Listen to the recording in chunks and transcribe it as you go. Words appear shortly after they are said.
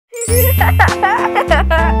Davi,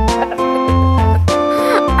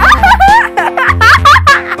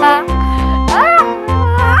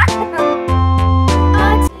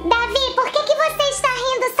 por que você está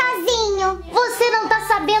rindo sozinho? Você não tá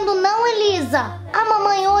sabendo não, Elisa? A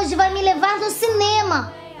mamãe hoje vai me levar no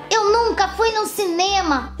cinema. Eu nunca fui no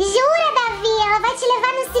cinema. Jura, Davi? Ela vai te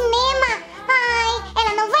levar no cinema? Ai,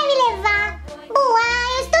 ela não vai me levar. Boa,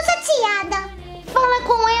 eu estou chateada. Fala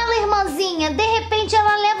com ela, irmãzinha. De repente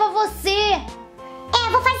ela leva você.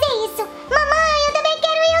 Vou fazer isso. Mamãe, eu também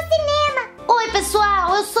quero ir ao cinema. Oi,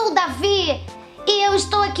 pessoal, eu sou o Davi. E eu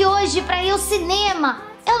estou aqui hoje para ir ao cinema.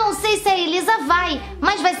 Eu não sei se a Elisa vai,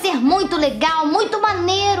 mas vai ser muito legal, muito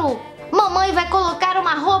maneiro. Mamãe vai colocar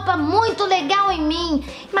uma roupa muito legal em mim.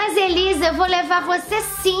 Mas, Elisa, eu vou levar você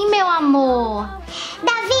sim, meu amor.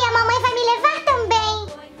 Davi, a mamãe vai me levar também.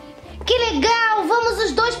 Que legal! Vamos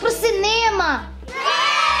os dois pro cinema.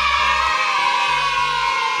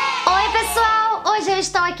 Oi, pessoal! Hoje eu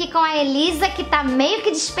estou aqui com a Elisa, que tá meio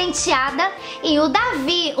que despenteada, e o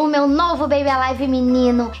Davi, o meu novo Baby Alive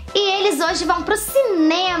menino. E eles hoje vão pro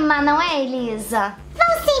cinema, não é, Elisa?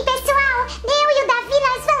 Vão sim, pessoal! Eu e o Davi,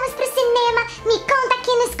 nós vamos pro cinema. Me conta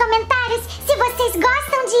aqui nos comentários se vocês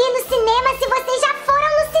gostam de ir no cinema, se vocês já foram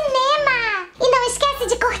no cinema. E não esquece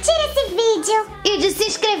de curtir esse vídeo. E de se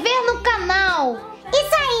inscrever no canal.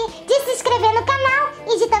 Isso aí, de se inscrever no canal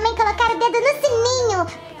e de também colocar o dedo no sininho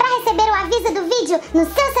para receber o aviso do vídeo no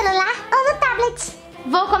seu celular ou no tablet.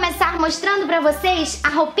 Vou começar mostrando para vocês a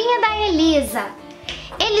roupinha da Elisa.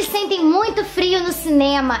 Eles sentem muito frio no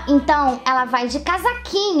cinema, então ela vai de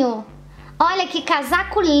casaquinho. Olha que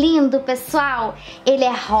casaco lindo, pessoal. Ele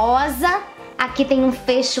é rosa, aqui tem um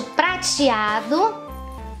fecho prateado.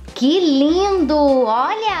 Que lindo!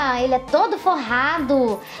 Olha, ele é todo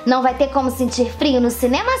forrado. Não vai ter como sentir frio no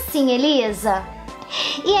cinema assim, Elisa?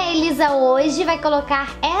 E a Elisa hoje vai colocar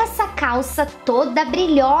essa calça toda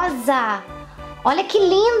brilhosa. Olha que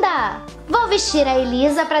linda! Vou vestir a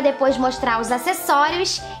Elisa para depois mostrar os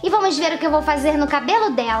acessórios e vamos ver o que eu vou fazer no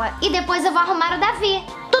cabelo dela. E depois eu vou arrumar o Davi.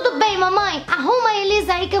 Tudo bem, mamãe? Arruma a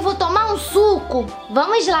Elisa aí que eu vou tomar um suco.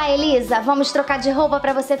 Vamos lá, Elisa. Vamos trocar de roupa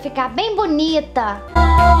para você ficar bem bonita.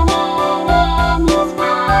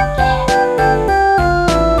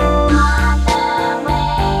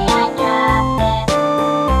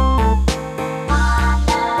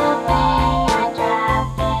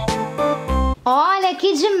 Olha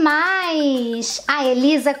que demais! A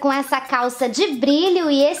Elisa com essa calça de brilho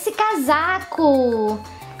e esse casaco.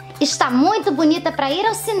 Está muito bonita para ir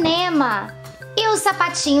ao cinema. E o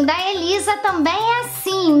sapatinho da Elisa também é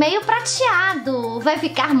assim, meio prateado. Vai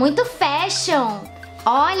ficar muito fashion.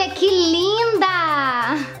 Olha que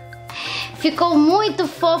linda! Ficou muito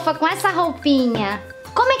fofa com essa roupinha.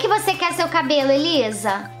 Como é que você quer seu cabelo,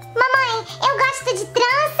 Elisa? Mamãe, eu gosto de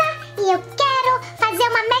trança e eu quero fazer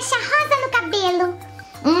uma mecha rosa no cabelo.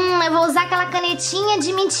 Eu vou usar aquela canetinha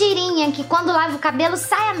de mentirinha que quando lava o cabelo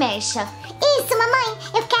sai a mecha. Isso, mamãe,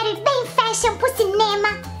 eu quero ir bem fashion pro cinema.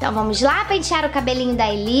 Então vamos lá pentear o cabelinho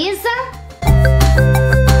da Elisa.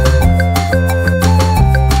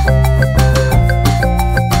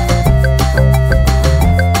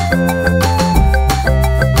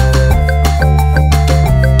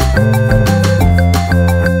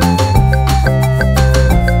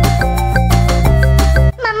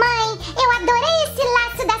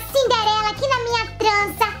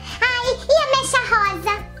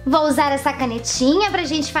 Vou usar essa canetinha pra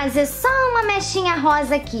gente fazer só uma mechinha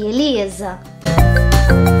rosa aqui, Elisa.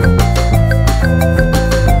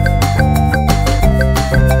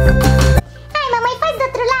 Ai, mamãe, faz do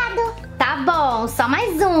outro lado. Tá bom, só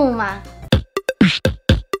mais uma.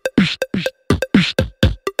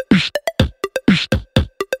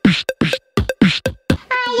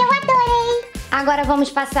 Ai, eu adorei. Agora vamos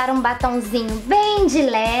passar um batonzinho bem de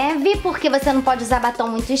leve, porque você não pode usar batom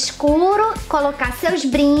muito escuro. Colocar seus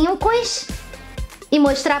brincos e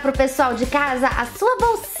mostrar pro pessoal de casa a sua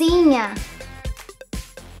bolsinha.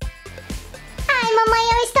 Ai, mamãe,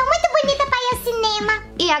 eu estou muito bonita para ir ao cinema.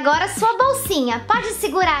 E agora sua bolsinha. Pode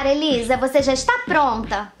segurar, Elisa, você já está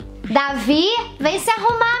pronta. Davi, vem se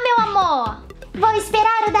arrumar, meu amor. Vou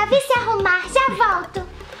esperar o Davi se arrumar, já volto.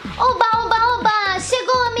 Oba, oba, oba,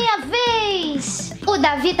 chegou a minha vez! O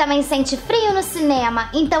Davi também sente frio no cinema,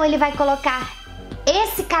 então ele vai colocar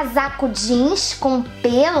esse casaco jeans com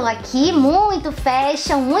pelo aqui, muito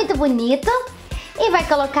fashion, muito bonito. E vai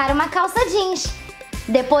colocar uma calça jeans.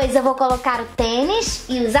 Depois eu vou colocar o tênis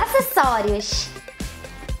e os acessórios.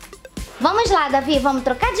 Vamos lá, Davi, vamos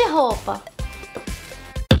trocar de roupa.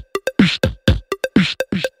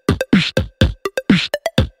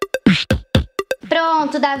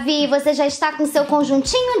 Pronto, Davi, você já está com seu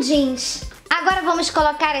conjuntinho jeans. Agora vamos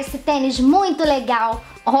colocar esse tênis muito legal.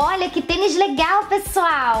 Olha que tênis legal,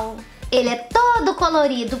 pessoal. Ele é todo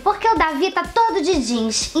colorido, porque o Davi tá todo de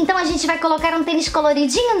jeans. Então a gente vai colocar um tênis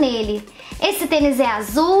coloridinho nele. Esse tênis é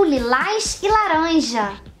azul, lilás e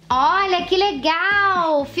laranja. Olha que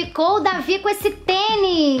legal! Ficou o Davi com esse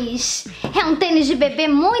tênis. É um tênis de bebê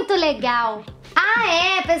muito legal. Ah,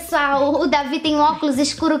 é, pessoal, o Davi tem um óculos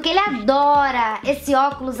escuro que ele adora. Esse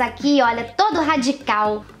óculos aqui, olha, todo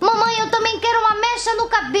radical. Mamãe, eu também quero uma mecha no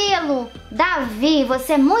cabelo. Davi,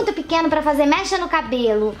 você é muito pequeno pra fazer mecha no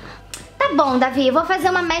cabelo. Tá bom, Davi, eu vou fazer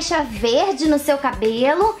uma mecha verde no seu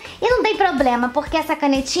cabelo. E não tem problema, porque essa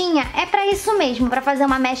canetinha é pra isso mesmo, pra fazer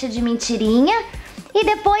uma mecha de mentirinha. E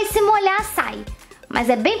depois, se molhar, sai. Mas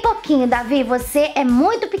é bem pouquinho, Davi, você é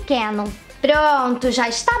muito pequeno. Pronto, já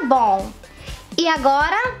está bom. E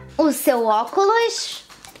agora, o seu óculos.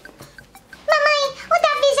 Mamãe, o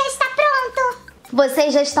Davi já está pronto.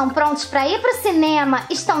 Vocês já estão prontos para ir pro cinema?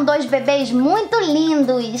 Estão dois bebês muito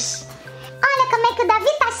lindos. Olha como é que o Davi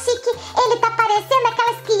tá chique. Ele tá parecendo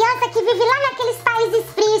aquelas crianças que vivem lá naqueles países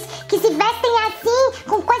frios, que se vestem assim,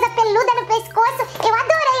 com coisa peluda no pescoço. Eu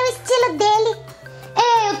adorei o estilo dele.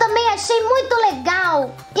 É, eu também achei muito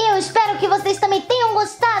legal. E eu espero que vocês também tenham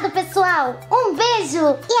gostado, pessoal. Um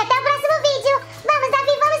beijo e até a próxima.